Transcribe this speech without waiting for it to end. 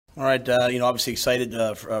All right, obviously excited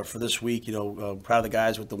for this week. Proud of the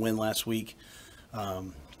guys with the win last week.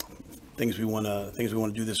 Um, things we want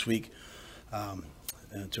to do this week and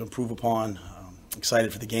to improve upon.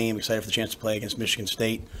 Excited for the game. Excited for the chance to play against Michigan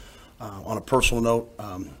State. On a personal note,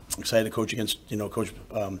 excited to coach against Coach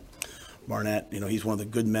Barnett. He's one of the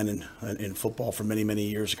good men in football for many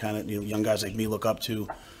years. Kind of young guys like me look up to.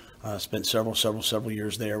 Spent several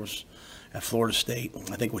years there. Was at Florida State.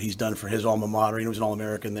 I think what he's done for his alma mater, he was an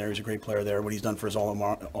All-American there, he's a great player there. What he's done for his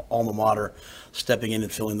alma mater, stepping in and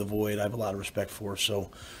filling the void, I have a lot of respect for. So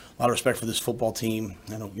a lot of respect for this football team.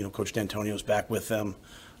 I know, Coach D'Antonio's back with them.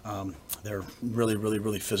 They're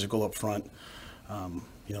really physical up front. In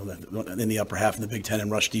the upper half in the Big Ten in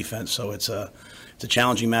rush defense. So it's a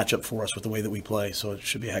challenging matchup for us with the way that we play. So it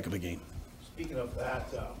should be a heck of a game. Speaking of that,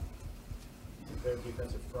 their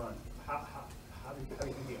defensive front, how do you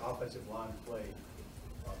think the offensive line played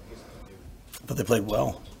against the Duke? I thought they played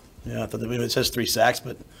well. Yeah, it says 3 sacks,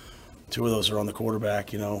 but 2 of those are on the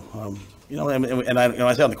quarterback. And I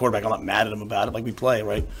say on the quarterback, I'm not mad at them about it. Like we play,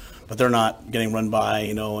 right? But they're not getting run by,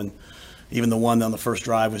 and even the one on the first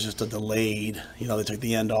drive was just a delayed. They took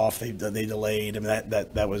the end off. They delayed. I mean,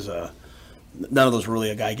 that was none of those were really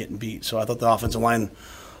a guy getting beat. So I thought the offensive line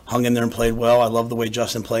hung in there and played well. I love the way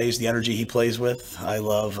Justin plays, the energy he plays with. I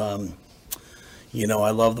love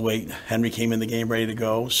the way Henry came in the game ready to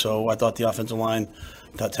go. So I thought the offensive line,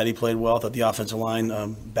 I thought Teddy played well. I thought the offensive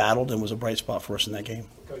line battled and was a bright spot for us in that game.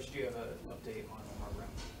 Coach, do you have an update on Omar Brown?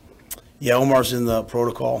 Yeah, Omar's in the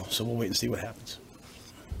protocol, so we'll wait and see what happens.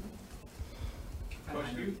 Coach,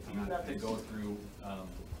 you have to go through,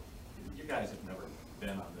 you guys have never been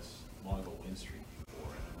on this long of a win streak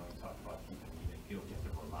before, and I know you talked about you don't get to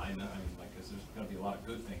rely on that. I mean, because there's going to be a lot of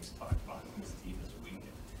good things talked about in this team this week.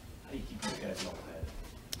 How do you keep these guys level headed?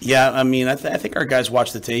 Yeah, I mean, I think our guys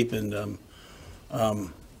watched the tape, and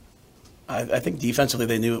I think defensively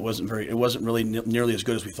they knew it wasn't really nearly as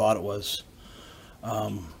good as we thought it was. A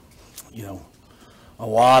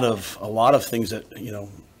lot of things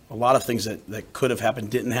that could have happened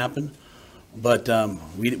didn't happen, but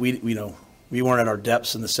we weren't at our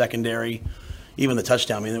depths in the secondary, even the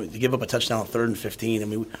touchdown. I mean, to give up a touchdown on 3rd and 15. I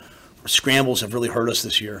mean, scrambles have really hurt us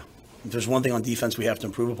this year. If there's one thing on defense we have to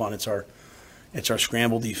improve upon, it's our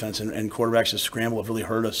scramble defense, and quarterbacks that scramble have really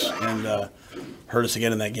hurt us and hurt us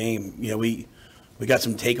again in that game. We got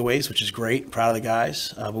some takeaways, which is great. Proud of the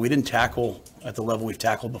guys, but we didn't tackle at the level we've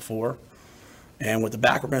tackled before. And with the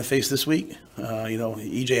back we're going to face this week,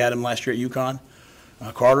 EJ had him last year at UConn.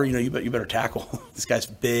 Carter, you better tackle. This guy's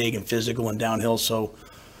big and physical and downhill. So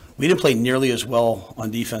we didn't play nearly as well on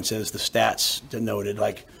defense as the stats denoted.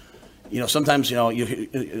 Like, sometimes,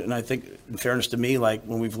 and I think in fairness to me, like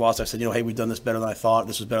when we've lost, I said, hey, we've done this better than I thought.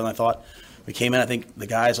 This was better than I thought. We came in, I think the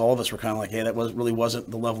guys, all of us were kind of like, hey, really wasn't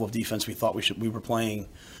the level of defense we thought we were playing.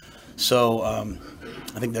 So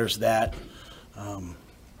I think there's that.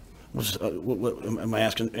 What am I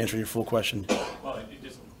answering your full question? Well, it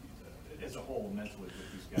just as a whole, mentally with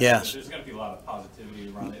these guys, Yes. There's going to be a lot of positivity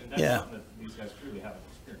around it, and that's Yeah. something that these guys truly haven't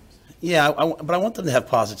experienced. Yeah, but I want them to have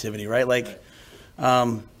positivity, right? Like,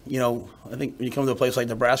 I think when you come to a place like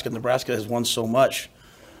Nebraska has won so much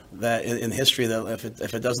that in history that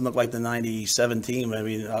if it doesn't look like the 97 team, I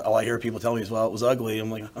mean, all I hear people tell me is, well, it was ugly. I'm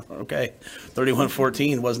like, okay,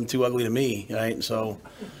 31-14 wasn't too ugly to me, right? So,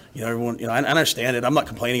 everyone, I understand it. I'm not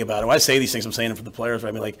complaining about it. When I say these things, I'm saying it for the players, right?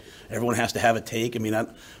 I mean, like, everyone has to have a take. I mean, I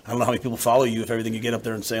don't know how many people follow you if everything you get up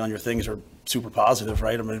there and say on your things are super positive,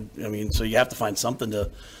 right? I mean, so you have to find something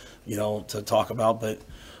to talk about. But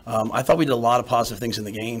I thought we did a lot of positive things in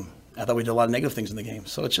the game. I thought we did a lot of negative things in the game.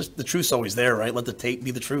 So it's just the truth's always there, right? Let the tape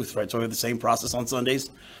be the truth, right? So we have the same process on Sundays.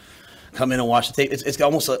 Come in and watch the tape. It's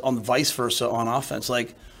almost on the vice versa on offense.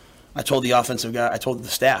 Like I told the offensive guy, I told the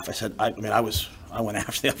staff, I said, I went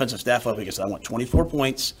after the offensive staff up because I want 24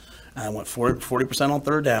 points, and I want 40% on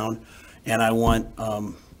 3rd down, and I want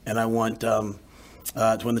to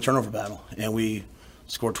win the turnover battle. And we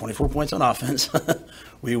scored 24 points on offense.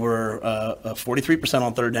 We were 43%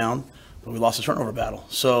 on 3rd down, but we lost the turnover battle.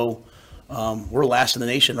 So we're last in the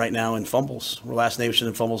nation right now in fumbles. We're last in the nation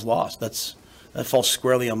in fumbles lost. That falls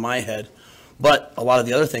squarely on my head. But a lot of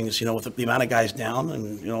the other things, with the amount of guys down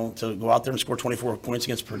and, to go out there and score 24 points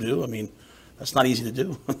against Purdue, I mean, that's not easy to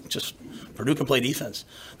do. Just Purdue can play defense.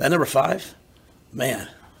 That number 5, man,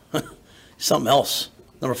 something else.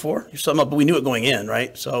 Number 4, you're something else. But we knew it going in,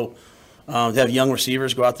 right? So to have young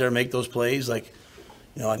receivers go out there and make those plays, like,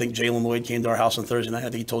 I think Jalen Lloyd came to our house on Thursday night.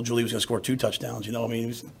 I think he told Julie he was going to score 2 touchdowns. He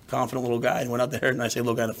was a confident little guy and went out there. And I say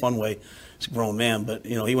little guy in a fun way. He's a grown man, but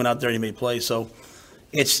he went out there and he made plays. So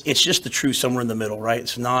it's just the truth somewhere in the middle, right?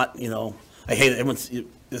 It's not. I like, hey,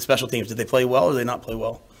 the special teams, did they play well or did they not play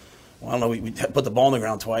well? Well, I don't know. We put the ball on the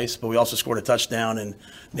ground twice, but we also scored a touchdown and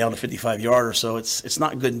nailed a 55-yarder. So it's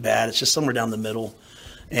not good and bad. It's just somewhere down the middle,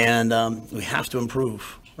 and we have to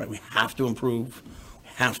improve. Right? We have to improve. We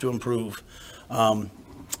have to improve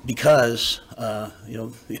because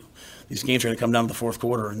these games are going to come down to the fourth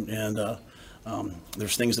quarter, and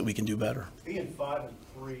there's things that we can do better. Being 5-3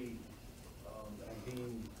 and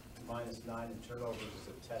being -9 in turnovers is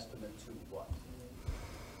a testament to what?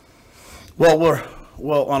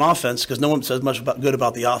 Well, on offense, because no one says much good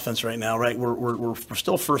about the offense right now, right? We're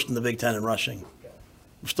still first in the Big Ten in rushing.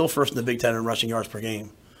 We're still first in the Big Ten in rushing yards per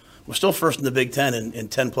game. We're still first in the Big Ten in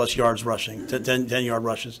 10-plus yards rushing, 10-yard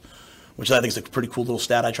rushes, which I think is a pretty cool little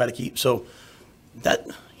stat I try to keep. So that,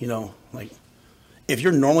 if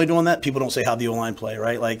you're normally doing that, people don't say how the O-line play,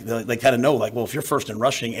 right? Like they kind of know, like, well, if you're first in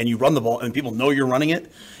rushing and you run the ball and people know you're running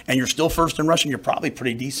it and you're still first in rushing, you're probably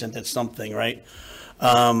pretty decent at something, right?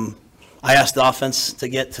 I asked the offense to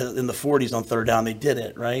get to in the 40s on third down. They did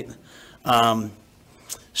it, right?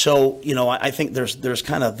 So I think there's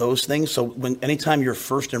kind of those things. So anytime you're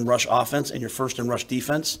first in rush offense and you're first in rush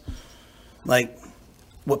defense, like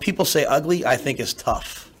what people say ugly, I think is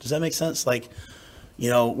tough. Does that make sense? Like,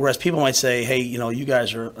 whereas people might say, hey, you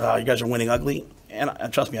guys are winning ugly, and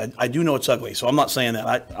trust me, I do know it's ugly. So I'm not saying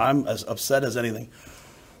that. I'm as upset as anything.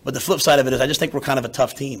 But the flip side of it is I just think we're kind of a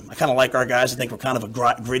tough team. I kind of like our guys. I think we're kind of a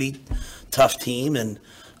gritty, tough team. And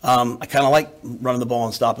I kind of like running the ball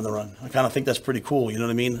and stopping the run. I kind of think that's pretty cool. You know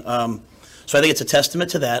what I mean? So I think it's a testament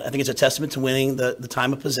to that. I think it's a testament to winning the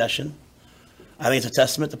time of possession. I think it's a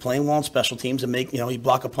testament to playing well on special teams and you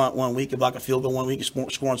block a punt one week, you block a field goal one week, you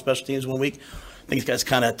score on special teams one week. I think it's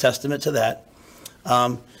kind of a testament to that.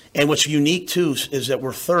 And what's unique, too, is that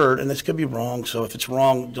we're third, and this could be wrong. So if it's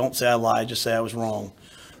wrong, don't say I lied. Just say I was wrong.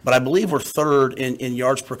 But I believe we're third in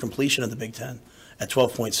yards per completion in the Big Ten at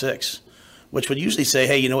 12.6, which would usually say,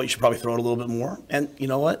 hey, you know what, you should probably throw it a little bit more. And you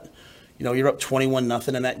know what? You're up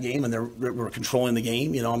 21-0 in that game, and we're controlling the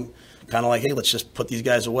game. I'm kind of like, hey, let's just put these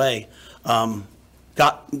guys away.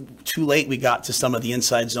 Got too late. We got to some of the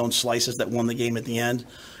inside zone slices that won the game at the end.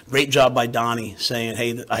 Great job by Donnie saying,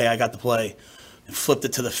 hey, I got the play. And flipped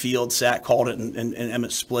it to the field. Sack called it, and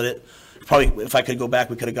Emmett split it. Probably, if I could go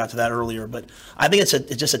back, we could have got to that earlier. But I think it's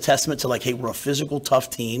just a testament to, like, hey, we're a physical,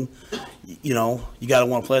 tough team. You got to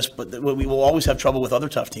want to play us. But we will always have trouble with other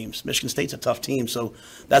tough teams. Michigan State's a tough team. So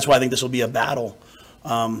that's why I think this will be a battle.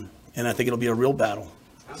 And I think it'll be a real battle.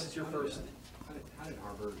 How did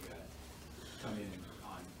Harvard come in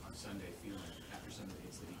on Sunday feeling after some of the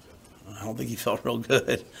hits that he took? I don't think he felt real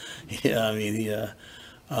good. Yeah, I mean,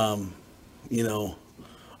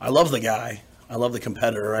 I love the guy. I love the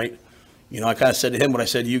competitor, right? I kind of said to him what I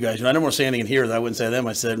said to you guys. I didn't want to say anything in here that I wouldn't say to them.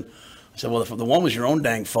 I said, well, if the one was your own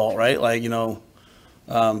dang fault, right? Like, don't,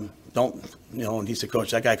 and he said,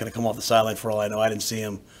 Coach, that guy could have come off the sideline for all I know. I didn't see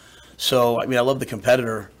him. So, I love the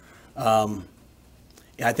competitor.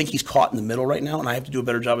 I think he's caught in the middle right now, and I have to do a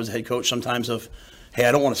better job as a head coach sometimes of, hey,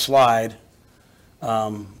 I don't want to slide,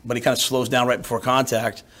 but he kind of slows down right before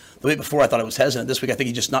contact. The week before, I thought I was hesitant. This week, I think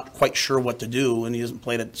he's just not quite sure what to do, and he hasn't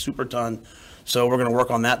played a super ton. So we're going to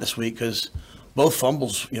work on that this week because both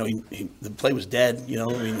fumbles, the play was dead.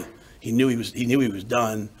 He knew he was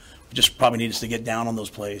done. We just probably needs to get down on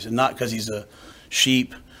those plays, and not because he's a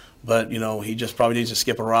sheep, but he just probably needs to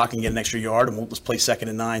skip a rock and get an extra yard, and we'll just play 2nd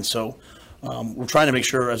and 9. So we're trying to make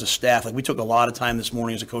sure as a staff, like we took a lot of time this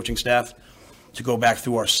morning as a coaching staff to go back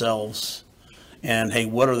through ourselves and, hey,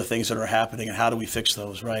 what are the things that are happening and how do we fix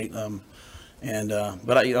those, right?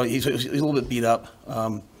 But he's a little bit beat up.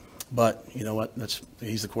 But you know what?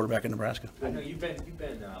 He's the quarterback in Nebraska. I know you've been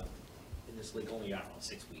in this league only, I don't know,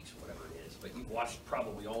 6 weeks or whatever it is, but you've watched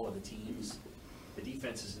probably all of the teams. The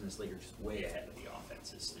defenses in this league are just way ahead of the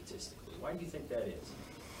offenses statistically. Why do you think that is?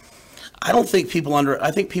 I don't think people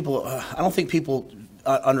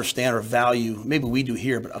understand or value. Maybe we do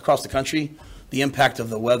here, but across the country, the impact of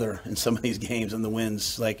the weather in some of these games and the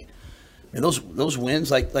winds, like. And those winds,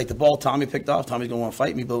 like the ball Tommy picked off, Tommy's gonna want to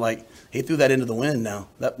fight me, but like he threw that into the wind. Now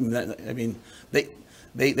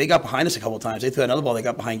they got behind us a couple of times. They threw another ball. They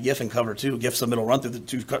got behind Giff and cover two. Giff's the middle run through the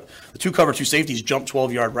two cover two safeties jumped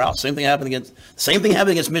 12-yard route. Same thing happened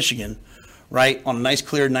against Michigan, right? On a nice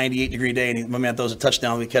clear 98-degree day, and my man throws a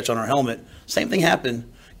touchdown we catch on our helmet. Same thing happened.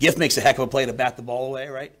 Giff makes a heck of a play to bat the ball away,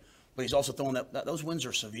 right? But he's also throwing that those winds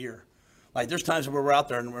are severe. Like there's times where we're out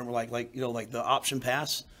there and we're like the option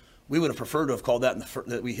pass. We would have preferred to have called that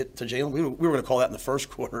that we hit to Jalen. We were going to call that in the first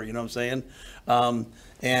quarter, you know what I'm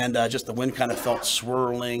saying? Just the wind kind of felt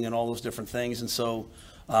swirling and all those different things. And so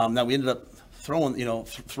now we ended up throwing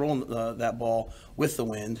that ball with the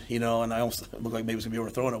wind, and I almost looked like maybe it was going to be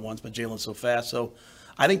overthrown it once, but Jalen's so fast. So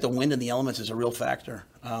I think the wind and the elements is a real factor.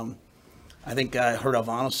 I think I heard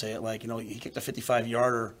Alvano say it, he kicked a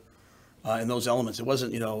 55-yarder in those elements. It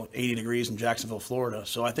wasn't, 80 degrees in Jacksonville, Florida.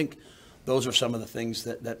 So I think those are some of the things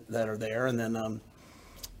that are there. And then,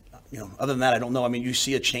 other than that, I don't know. I mean, you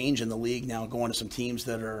see a change in the league now going to some teams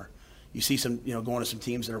that are – you see some, going to some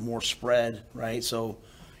teams that are more spread, right? So,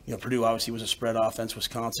 Purdue obviously was a spread offense.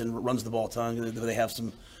 Wisconsin runs the ball a ton. They have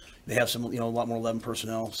some, a lot more 11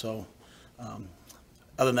 personnel. So, other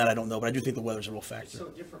than that, I don't know. But I do think the weather's a real factor. It's so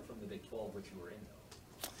different from the Big 12, which you were in,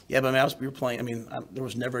 though. Yeah, but I mean, we were playing. I mean, there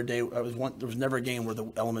was never a day. There was never a game where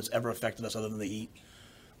the elements ever affected us other than the heat.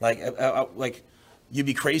 Like you'd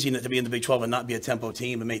be crazy to be in the Big 12 and not be a tempo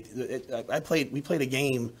team. And we played a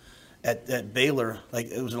game at Baylor.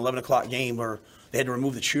 It was an 11 o'clock game where they had to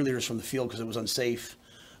remove the cheerleaders from the field because it was unsafe.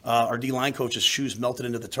 Our D-line coach's shoes melted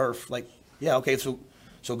into the turf. Yeah, okay, so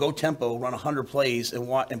go tempo, run 100 plays,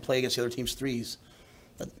 and play against the other team's threes.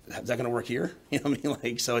 Is that going to work here? You know what I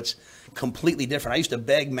mean? So it's completely different. I used to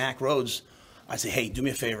beg Mac Rhodes. I say, hey, do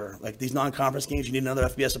me a favor. These non-conference games, you need another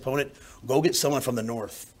FBS opponent. Go get someone from the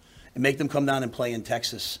north and make them come down and play in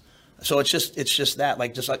Texas. So it's just that.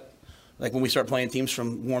 Like when we start playing teams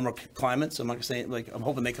from warmer climates, I'm not gonna say I'm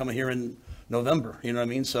hoping they come in here in November. You know what I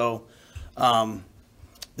mean? So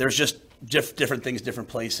there's just different things, different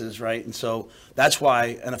places, right? And so that's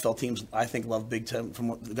why NFL teams, I think, love Big Ten. From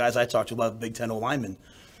what the guys I talk to, love Big Ten O-linemen,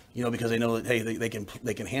 because they know that, hey, they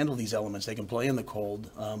can handle these elements. They can play in the cold.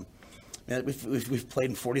 We've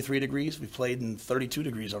played in 43 degrees. We've played in 32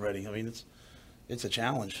 degrees already. I mean, it's a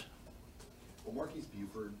challenge. Will Marquise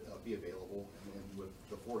Buford be available? And with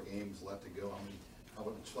the 4 games left to go, how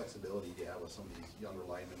much flexibility do you have with some of these younger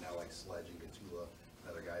linemen now, like Sledge and Gatula,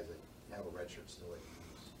 and other guys that have a red shirt still?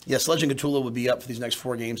 Yeah, Sledge and Gatula would be up for these next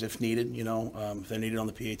 4 games if needed. If they're needed on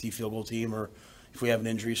the PAT field goal team, or if we have an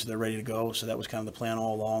injury, so they're ready to go. So that was kind of the plan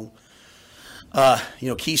all along.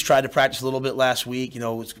 Keys tried to practice a little bit last week. It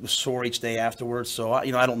was sore each day afterwards. So, I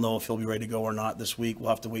don't know if he'll be ready to go or not this week. We'll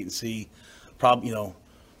have to wait and see. Probably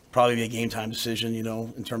be a game time decision,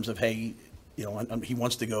 in terms of, hey, he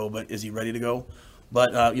wants to go, but is he ready to go?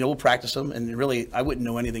 But, we'll practice him. And really, I wouldn't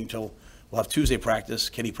know anything until we'll have Tuesday practice.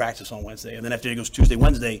 Can he practice on Wednesday? And then after he goes Tuesday,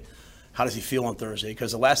 Wednesday, how does he feel on Thursday?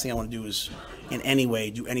 Because the last thing I want to do is in any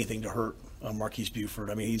way do anything to hurt Marquise Buford.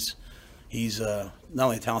 I mean, he's not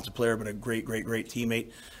only a talented player, but a great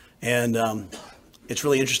teammate. And it's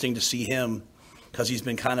really interesting to see him because he's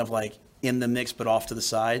been kind of in the mix but off to the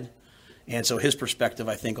side. And so his perspective,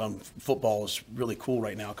 I think, on football is really cool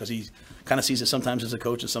right now because he kind of sees it sometimes as a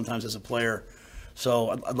coach and sometimes as a player.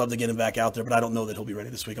 So I'd love to get him back out there, but I don't know that he'll be ready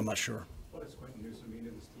this week. I'm not sure. What does Quentin Newsom mean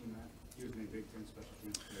to this team, Matt? He was named Big Ten Special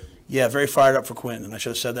Teams Player. Yeah, very fired up for Quentin, and I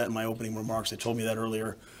should have said that in my opening remarks. They told me that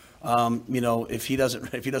earlier. If he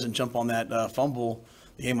doesn't jump on that fumble,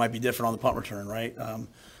 the game might be different on the punt return, right?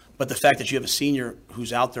 But the fact that you have a senior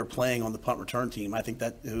who's out there playing on the punt return team, I think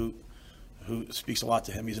that who speaks a lot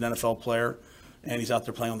to him. He's an NFL player, and he's out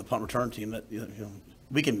there playing on the punt return team. That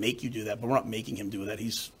we can make you do that, but we're not making him do that.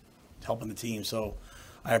 He's helping the team, so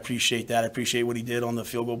I appreciate that. I appreciate what he did on the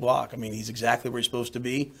field goal block. I mean, he's exactly where he's supposed to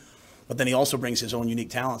be. But then he also brings his own unique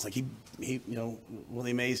talents.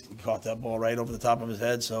 Willie Mays caught that ball right over the top of his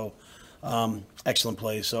head. So, excellent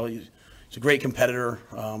play. So he's a great competitor,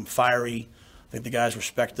 fiery. I think the guys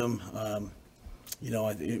respect him.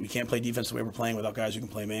 We can't play defense the way we're playing without guys who can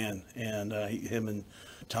play man. And him and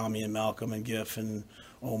Tommy and Malcolm and Giff and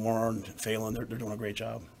Omar and Phelan, they're doing a great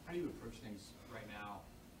job. How do you approach things right now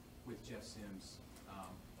with Jeff Sims?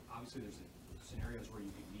 Obviously, there's scenarios where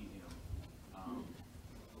you could need him.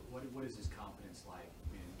 What is his confidence like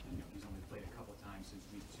when he's only played a couple times since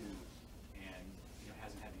week 2 and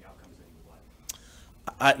hasn't had the outcomes that he would like?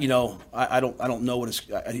 I don't know what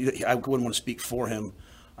I wouldn't want to speak for him.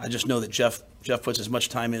 I just know that Jeff puts as much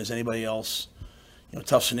time in as anybody else.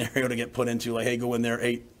 Tough scenario to get put into. Hey, go in there.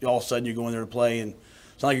 Hey, all of a sudden you're going there to play, and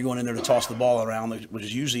it's not like you're going in there to toss the ball around, which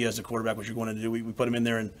is usually as the quarterback what you're going to do. We put him in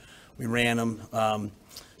there and we ran him.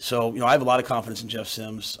 So I have a lot of confidence in Jeff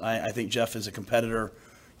Sims. I think Jeff is a competitor.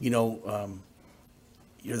 You're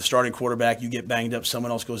the starting quarterback. You get banged up,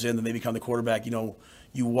 someone else goes in, then they become the quarterback. You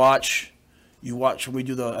watch when we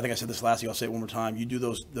do I think I said this last week, I'll say it one more time. You do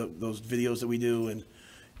those videos that we do, and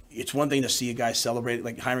it's one thing to see a guy celebrate.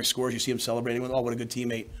 Like Heinrich scores, you see him celebrating with, what a good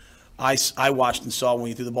teammate. I watched and saw when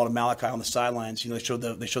he threw the ball to Malachi on the sidelines. They showed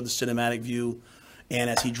the cinematic view, and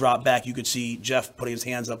as he dropped back, you could see Jeff putting his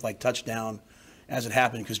hands up like touchdown as it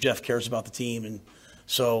happened because Jeff cares about the team. And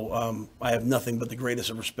so I have nothing but the greatest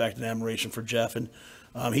of respect and admiration for Jeff. And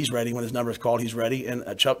He's ready. When his number is called, he's ready. And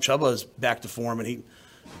Chubba is back to form, and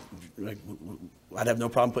I'd have no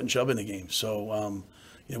problem putting Chubba in the game. So,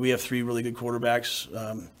 we have three really good quarterbacks.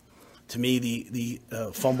 To me,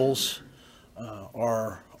 the fumbles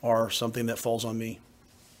are something that falls on me.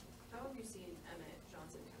 How have you seen Emmett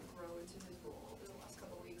Johnson kind of grow into his role over the last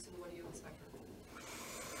couple of weeks, and what do you expect from him?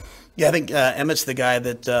 Yeah, I think Emmett's the guy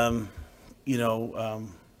that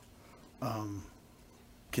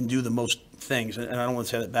can do the most things, and I don't want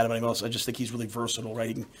to say that bad about anyone else. I just think he's really versatile, right?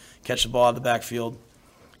 He can catch the ball out of the backfield.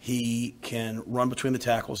 He can run between the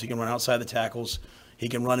tackles. He can run outside the tackles. He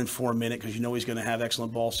can run in 4 minutes because he's going to have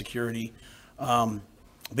excellent ball security. But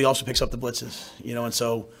he also picks up the blitzes, and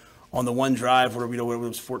so on the one drive where it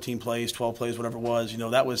was 14 plays, 12 plays, whatever it was,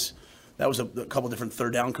 that was a couple different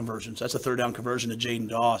third down conversions. That's a third down conversion to Jaden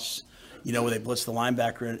Doss, where they blitz the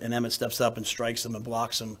linebacker and Emmett steps up and strikes him and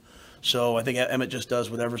blocks him. So I think Emmett just does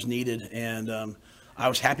whatever's needed, and I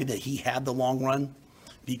was happy that he had the long run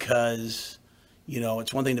because,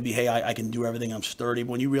 it's one thing to be, hey, I can do everything, I'm sturdy.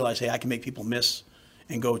 But when you realize, hey, I can make people miss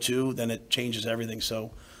and go too, then it changes everything.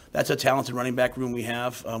 So that's a talented running back room we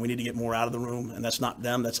have. We need to get more out of the room, and that's not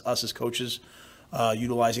them. That's us as coaches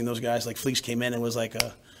utilizing those guys. Like Fleece came in and was like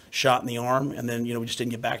a shot in the arm, and then, we just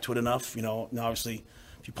didn't get back to it enough. Now, obviously,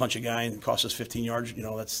 if you punch a guy and it costs us 15 yards,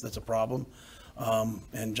 that's a problem.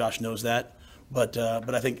 And Josh knows that. But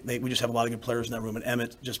I think we just have a lot of good players in that room, and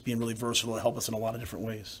Emmett just being really versatile to help us in a lot of different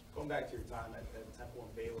ways. Going back to your time at Temple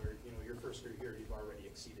and Baylor, your first year here, you've already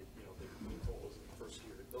exceeded, the win totals in the first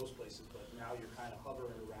year at those places, but now you're kind of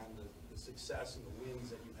hovering around the success and the wins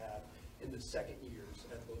that you had in the second years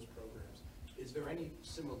at those programs. Is there any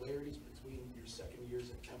similarities between your second years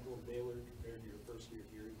at Temple and Baylor compared to your first year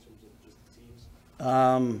here in terms of just the teams?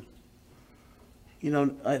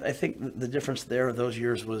 I think the difference there those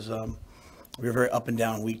years was we were very up and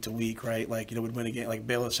down week to week, right? Like, we'd win a game. Like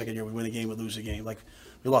Baylor the second year, we'd win a game, we'd lose a game. Like,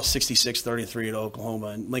 we lost 66-33 at Oklahoma,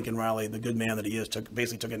 and Lincoln Riley, the good man that he is,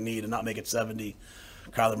 basically took a knee to not make it 70.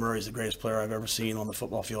 Kyler Murray is the greatest player I've ever seen on the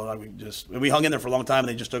football field. We hung in there for a long time, and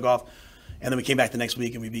they just took off. And then we came back the next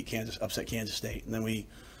week, and we upset Kansas State. And then we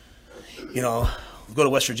go to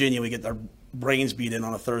West Virginia, we get our brains beat in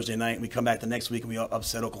on a Thursday night, and we come back the next week and we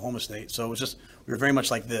upset Oklahoma State. So it was just, we were very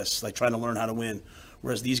much like this, like trying to learn how to win.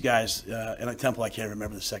 Whereas these guys, and at Temple, I can't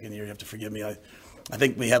remember the second year, you have to forgive me. I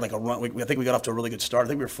think we had like a run, I think we got off to a really good start. I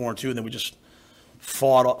think we were 4-2, and then we just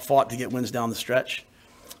fought to get wins down the stretch.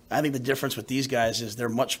 I think the difference with these guys is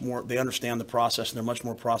they understand the process, and they're much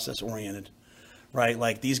more process oriented, right?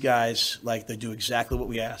 Like these guys, like they do exactly what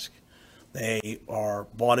we ask. They are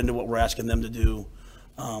bought into what we're asking them to do.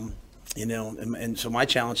 And so my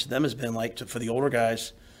challenge to them has been for the older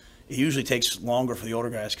guys, it usually takes longer for the older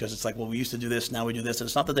guys because it's like, well, we used to do this, now we do this. And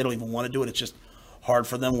it's not that they don't even want to do it, it's just hard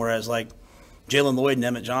for them. Whereas like Jalen Lloyd and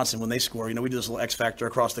Emmett Johnson, when they score, we do this little X factor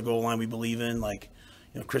across the goal line we believe in. Like,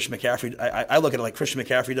 Christian McCaffrey, I look at it like Christian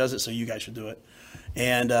McCaffrey does it, so you guys should do it.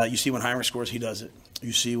 And you see when Heinrich scores, he does it.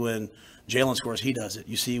 You see when Jalen scores, he does it.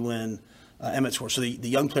 You see when Emmett scores. So the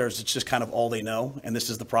young players, it's just kind of all they know, and this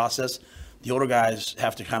is the process. The older guys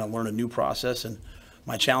have to kind of learn a new process, and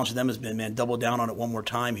my challenge to them has been, man, double down on it one more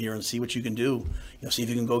time here and see what you can do. See if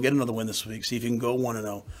you can go get another win this week. See if you can go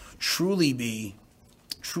 1-0. Truly be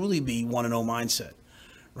 1-0 mindset,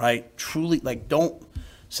 right? Truly, like, don't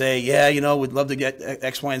say, yeah, we'd love to get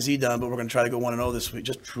X, Y, and Z done, but we're going to try to go 1-0 this week.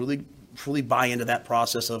 Just truly buy into that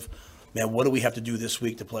process of, man, what do we have to do this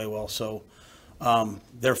week to play well? So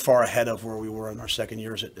they're far ahead of where we were in our second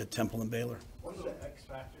years at Temple and Baylor. What is the X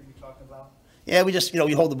factor you're talking about? Yeah, we just,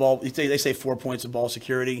 we hold the ball. They say 4 points of ball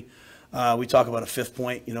security. We talk about a fifth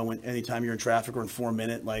point, when anytime you're in traffic or in 4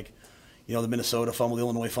 minute, like, the Minnesota fumble, the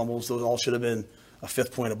Illinois fumbles, those all should have been a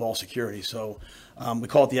fifth point of ball security. So we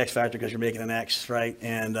call it the X factor because you're making an X, right?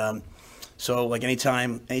 And so, like,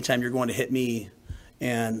 anytime you're going to hit me,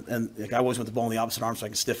 and like I always want the ball in the opposite arm so I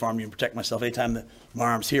can stiff arm you and protect myself. Anytime that my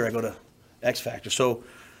arm's here, I go to X factor. So,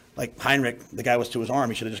 like Heinrich, the guy was to his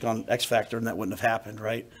arm, he should have just gone X factor, and that wouldn't have happened,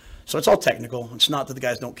 right? So it's all technical. It's not that the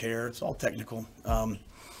guys don't care. It's all technical. A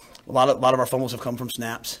lot of our fumbles have come from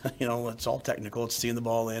snaps. It's all technical. It's seeing the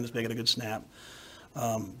ball in. It's making a good snap.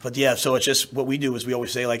 But yeah, so it's just what we do is we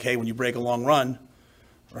always say, like, hey, when you break a long run,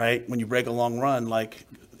 right? When you break a long run, like,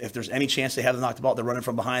 if there's any chance they have to knock the ball, they're running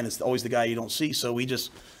from behind. It's always the guy you don't see. So we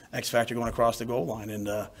just X factor going across the goal line, and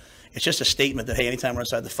it's just a statement that, hey, anytime we're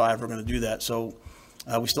inside the 5, we're going to do that. So.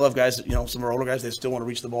 We still have guys, some of our older guys, they still want to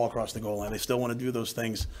reach the ball across the goal line. They still want to do those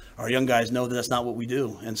things. Our young guys know that that's not what we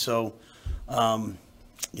do. And so, I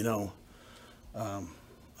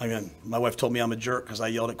mean, my wife told me I'm a jerk because I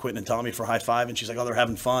yelled at Quentin and Tommy for high five, and she's like, oh, they're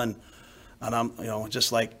having fun. And I'm,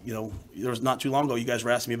 just like, there was not too long ago, you guys were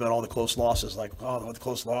asking me about all the close losses, like, oh, the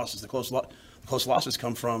close losses. The close losses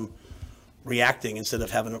come from reacting instead of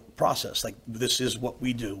having a process. Like, this is what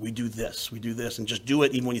we do. We do this, and just do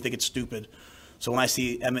it even when you think it's stupid. So when I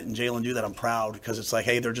see Emmett and Jalen do that, I'm proud, because it's like,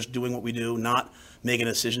 hey, they're just doing what we do, not making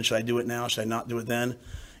a decision. Should I do it now? Should I not do it then?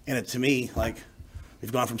 And to me, like,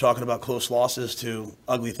 we've gone from talking about close losses to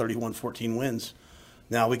ugly 31-14 wins.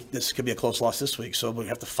 Now this could be a close loss this week, so we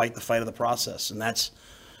have to fight the fight of the process, and that's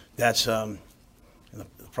the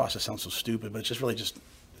process sounds so stupid, but it's just really just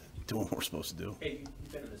doing what we're supposed to do. Hey,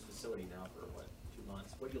 you've been in this facility now for, 2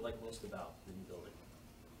 months. What do you like most about the new building?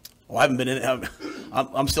 Well, I haven't been in it.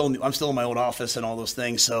 I'm still in my old office and all those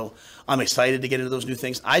things, so I'm excited to get into those new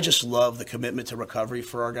things. I just love the commitment to recovery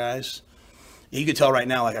for our guys. You could tell right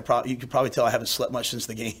now, like you could probably tell I haven't slept much since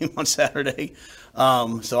the game on Saturday.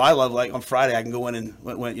 So I love, like, on Friday I can go in and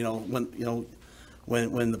when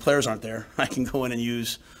the players aren't there, I can go in and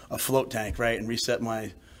use a float tank, right, and reset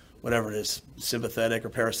my whatever it is, sympathetic or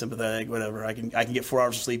parasympathetic, whatever. I can get 4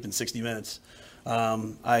 hours of sleep in 60 minutes.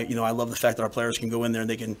 I love the fact that our players can go in there and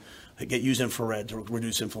they can use infrared to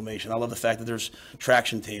reduce inflammation. I love the fact that there's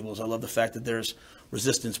traction tables. I love the fact that there's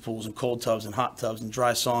resistance pools and cold tubs and hot tubs and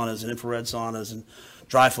dry saunas and infrared saunas and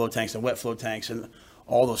dry flow tanks and wet flow tanks, and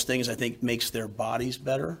all those things I think makes their bodies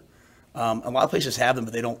better. A lot of places have them,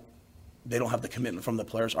 but they don't have the commitment from the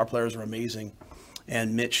players. Our players are amazing,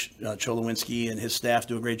 and Mitch Cholowinski and his staff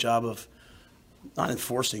do a great job of not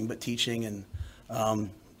enforcing but teaching, and I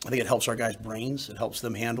think it helps our guys' brains. It helps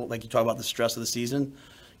them handle, like you talk about, the stress of the season,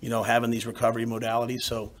 having these recovery modalities.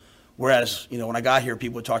 So whereas, when I got here,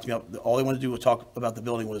 people would talk to me about, all they wanted to do was talk about the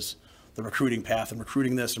building was the recruiting path and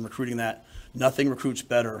recruiting this and recruiting that. Nothing recruits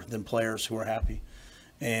better than players who are happy.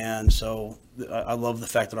 And so I love the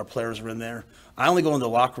fact that our players are in there. I only go into the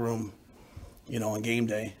locker room, on game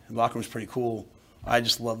day. The locker room's pretty cool. I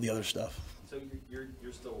just love the other stuff. So you're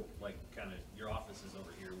still, like, kind of, your office is over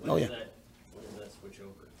here. Oh, yeah. When does that switch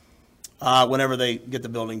over? Whenever they get the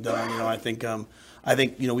building done, I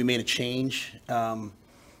think we made a change.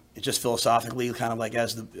 It just philosophically, kind of like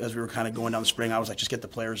as we were kind of going down the spring, I was like, just get the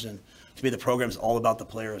players in. To me, the program's all about the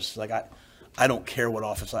players. Like, I don't care what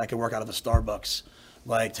office. I can work out of a Starbucks.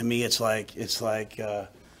 Like, to me, it's like just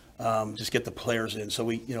get the players in. So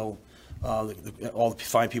we, all the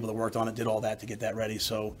fine people that worked on it did all that to get that ready.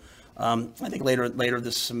 So I think later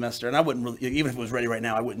this semester, and I wouldn't really, even if it was ready right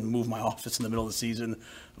now, I wouldn't move my office in the middle of the season.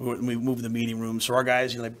 We moved the meeting room. So our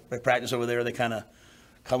guys, they practice over there. They kind of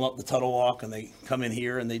come up the tunnel walk and they come in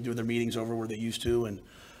here and they do their meetings over where they used to. And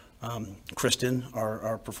Kristen,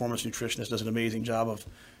 our performance nutritionist, does an amazing job of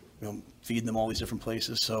feeding them all these different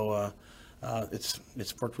places. So it's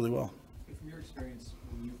worked really well. From your experience,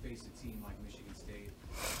 when you face a team like Michigan State,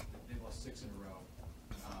 they've lost 6 in a row.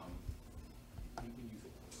 When you've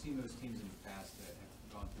seen those teams in the past that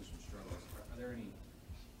have gone through some struggles, are there any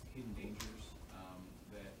hidden dangers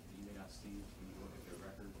that you may not see when you look at their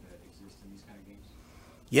record that exist in these kind of games?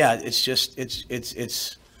 Yeah, it's just if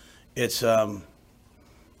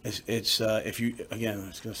you, again,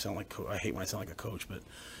 it's going to sound like I hate when I sound like a coach, but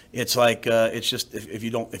it's like it's just if you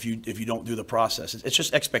don't do the process, it's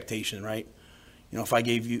just expectation, right?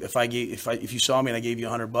 If you saw me and I gave you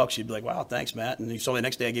 $100, you'd be like, wow, thanks, Matt. And you saw me the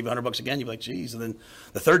next day, I gave you $100 again, you'd be like, geez. And then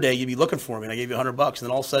the third day, you'd be looking for me and I gave you $100, and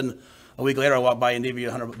then all of a sudden, a week later, I walked by and didn't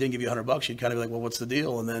give you $100, you'd kind of be like, well, what's the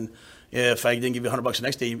deal? And then if I didn't give you $100 the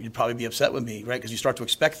next day, you'd probably be upset with me, right? Because you start to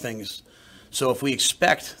expect things. So if we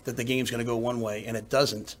expect that the game's going to go one way and it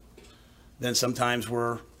doesn't, then sometimes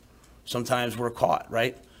we're caught,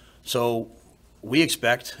 right? So we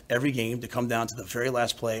expect every game to come down to the very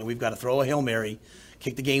last play, and we've got to throw a Hail Mary,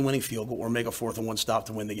 kick the game-winning field goal, or make a 4th and 1 stop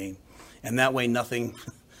to win the game. And that way, nothing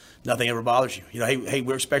ever bothers you. Hey,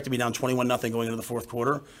 we're expected to be down 21-0 going into the fourth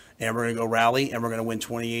quarter, and we're going to go rally, and we're going to win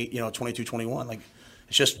 22-21. Like,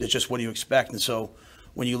 it's just what do you expect? And so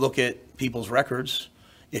when you look at people's records,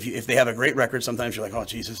 if they have a great record, sometimes you're like, oh,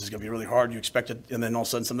 geez, this is going to be really hard. You expect it, and then all of a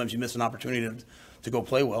sudden, sometimes you miss an opportunity to go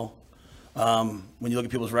play well. When you look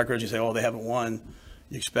at people's records, you say, oh, they haven't won.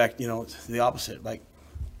 You expect, the opposite. Like,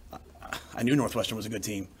 I knew Northwestern was a good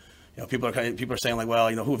team. People are saying, like, well,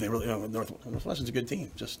 who have they really? Northwestern's a good team.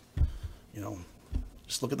 Just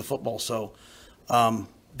look at the football. So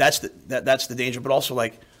that's the danger. But also,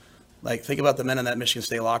 like think about the men in that Michigan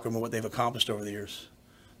State locker room and what they've accomplished over the years.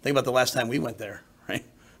 Think about the last time we went there, right?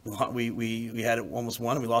 We had it almost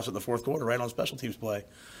won, and we lost it in the fourth quarter, right on special teams play.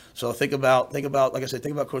 So think about, like I said,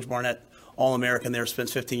 think about Coach Barnett, All-American there,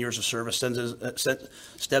 spends 15 years of service,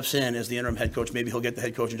 steps in as the interim head coach. Maybe he'll get the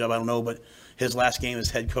head coaching job, I don't know, but his last game as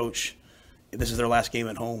head coach, this is their last game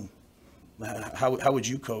at home. how would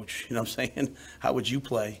you coach? You know what I'm saying? How would you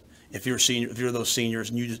play if you're senior, if you're those seniors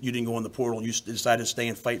and you didn't go in the portal and you decided to stay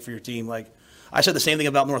and fight for your team? Like I said the same thing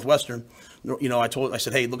about Northwestern. You know, I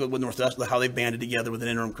said, hey, look at what Northwestern, how they banded together with an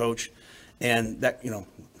interim coach, and that, you know,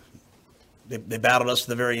 they battled us to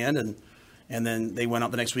the very end, and then they went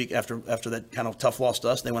out the next week after that kind of tough loss to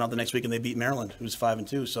us. They went out the next week and they beat Maryland, who's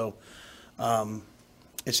 5-2. So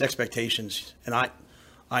it's expectations, and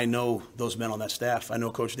I know those men on that staff. I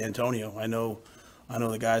know Coach D'Antonio. I know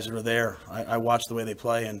the guys that are there. I watch the way they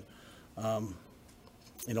play, and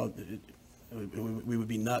you know, we would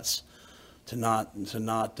be nuts to not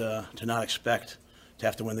expect to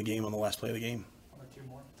have to win the game on the last play of the game. One or two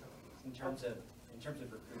more. In terms of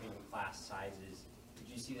recruiting class sizes, did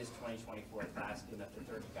you see this 2024 class getting up to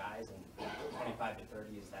 30 guys, and 25 to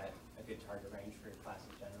 30, is that a good target range for your classes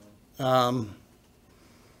generally?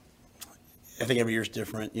 I think every year is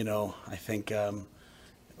different. You know, I think,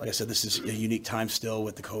 like I said, this is a unique time still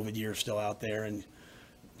with the COVID year still out there and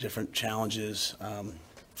different challenges.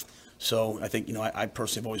 So I think, you know, I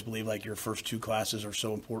personally have always believed like your first two classes are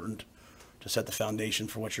so important to set the foundation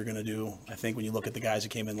for what you're going to do. I think when you look at the guys that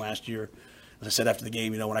came in last year, as I said after the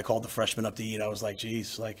game, you know, when I called the freshmen up to eat, I was like,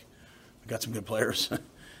 geez, like we got some good players.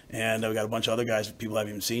 And we got a bunch of other guys that people haven't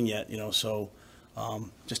even seen yet, you know, so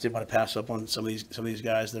just didn't want to pass up on some of these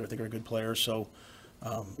guys that I think are good players. So,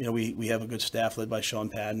 you know, we have a good staff led by Sean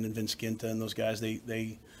Padden and Vince Ginta, and those guys,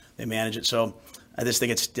 they manage it. So I just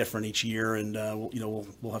think it's different each year, and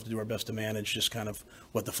we'll have to do our best to manage just kind of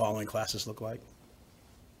what the following classes look like.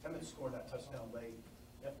 Emmett scored that touchdown late.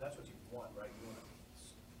 That's what you want, right? You want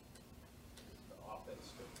the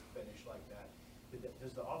offense to finish like that.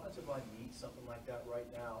 Does the offensive line need something like that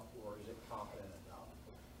right now, or is it confident enough?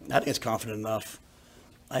 I think it's confident enough.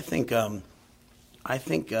 I think,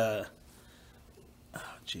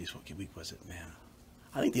 geez, what week was it, man?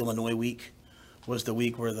 I think the Illinois week was the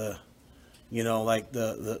week where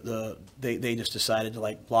they just decided to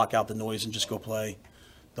like block out the noise and just go play.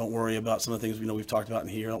 Don't worry about some of the things we've talked about in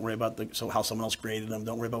here. Don't worry about how someone else graded them.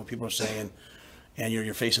 Don't worry about what people are saying. And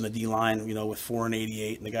you're facing the D line, with 4 and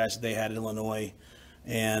 88, and the guys that they had at Illinois,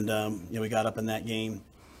 and we got up in that game.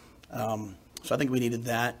 So I think we needed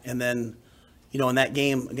that. And then, in that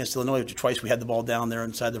game against Illinois, twice we had the ball down there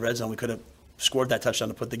inside the red zone. We could have scored that touchdown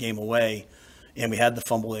to put the game away, and we had the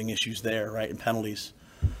fumbling issues there, right, and penalties.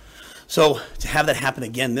 So to have that happen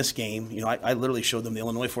again this game, I literally showed them the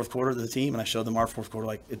Illinois fourth quarter of the team, and I showed them our fourth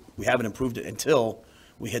quarter. We haven't improved it until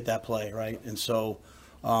we hit that play, right? And so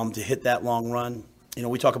to hit that long run,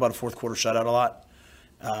 we talk about a fourth quarter shutout a lot.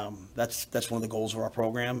 That's one of the goals of our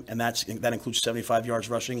program, and that includes 75 yards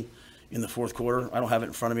rushing in the fourth quarter. I don't have it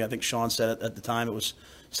in front of me. I think Sean said it at the time. It was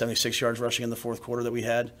 76 yards rushing in the fourth quarter that we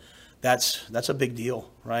had. That's a big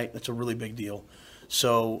deal, right? That's a really big deal.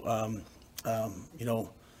 So,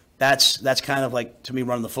 that's kind of like, to me,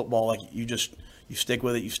 running the football. Like you stick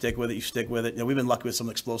with it, you stick with it, you stick with it. We've been lucky with some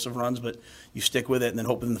explosive runs, but you stick with it, and then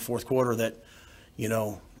hope in the fourth quarter that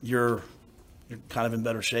you're kind of in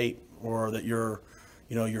better shape, or that your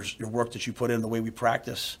work that you put in, the way we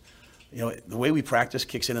practice. The way we practice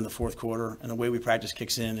kicks in the fourth quarter, and the way we practice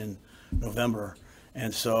kicks in November.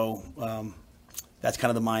 And so that's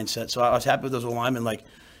kind of the mindset. So I was happy with those linemen.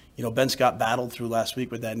 Ben Scott battled through last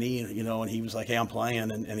week with that knee, and he was like, hey, I'm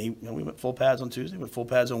playing. And he, we went full pads on Tuesday, went full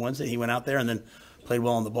pads on Wednesday. He went out there and then played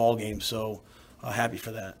well in the ball game. So happy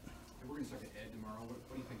for that. We're going to start at Ed tomorrow.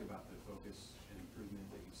 What do you think about the focus and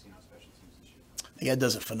improvement that you've seen on special teams this year? I think Ed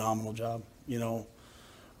does a phenomenal job.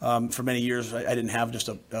 For many years, I didn't have just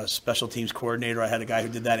a special teams coordinator. I had a guy who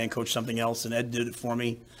did that and coached something else, and Ed did it for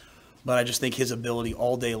me. But I just think his ability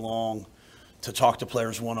all day long to talk to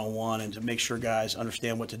players one-on-one and to make sure guys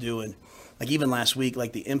understand what to do. And even last week,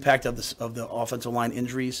 the impact of the offensive line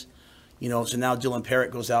injuries, so now Dylan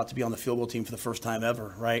Parrott goes out to be on the field goal team for the first time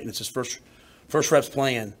ever, right? And it's his first reps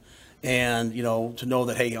playing. And, to know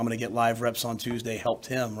that, hey, I'm going to get live reps on Tuesday helped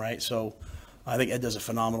him, right? So I think Ed does a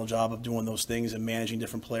phenomenal job of doing those things and managing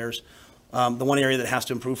different players. The one area that has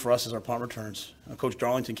to improve for us is our punt returns. Coach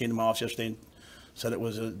Darlington came to my office yesterday and said it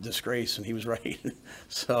was a disgrace, and he was right.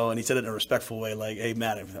 And he said it in a respectful way, like, hey,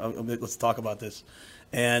 Matt, let's talk about this.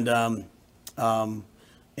 And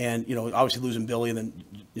obviously losing Billy, and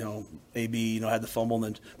then, AB, had the fumble,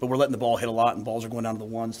 but we're letting the ball hit a lot, and balls are going down to the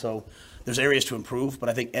one. So there's areas to improve, but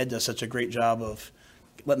I think Ed does such a great job of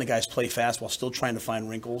letting the guys play fast while still trying to find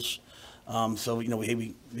wrinkles.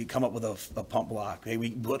 We come up with a pump block. Hey,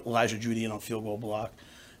 we put Elijah Judy in on field goal block.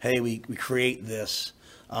 Hey, we create this.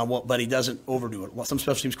 But he doesn't overdo it. Well, some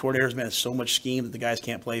special teams coordinators, man, it's so much scheme that the guys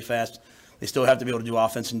can't play fast. They still have to be able to do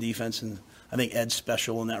offense and defense, and I think Ed's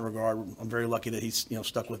special in that regard. I'm very lucky that he's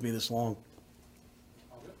stuck with me this long.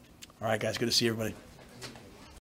 All right, guys, good to see everybody.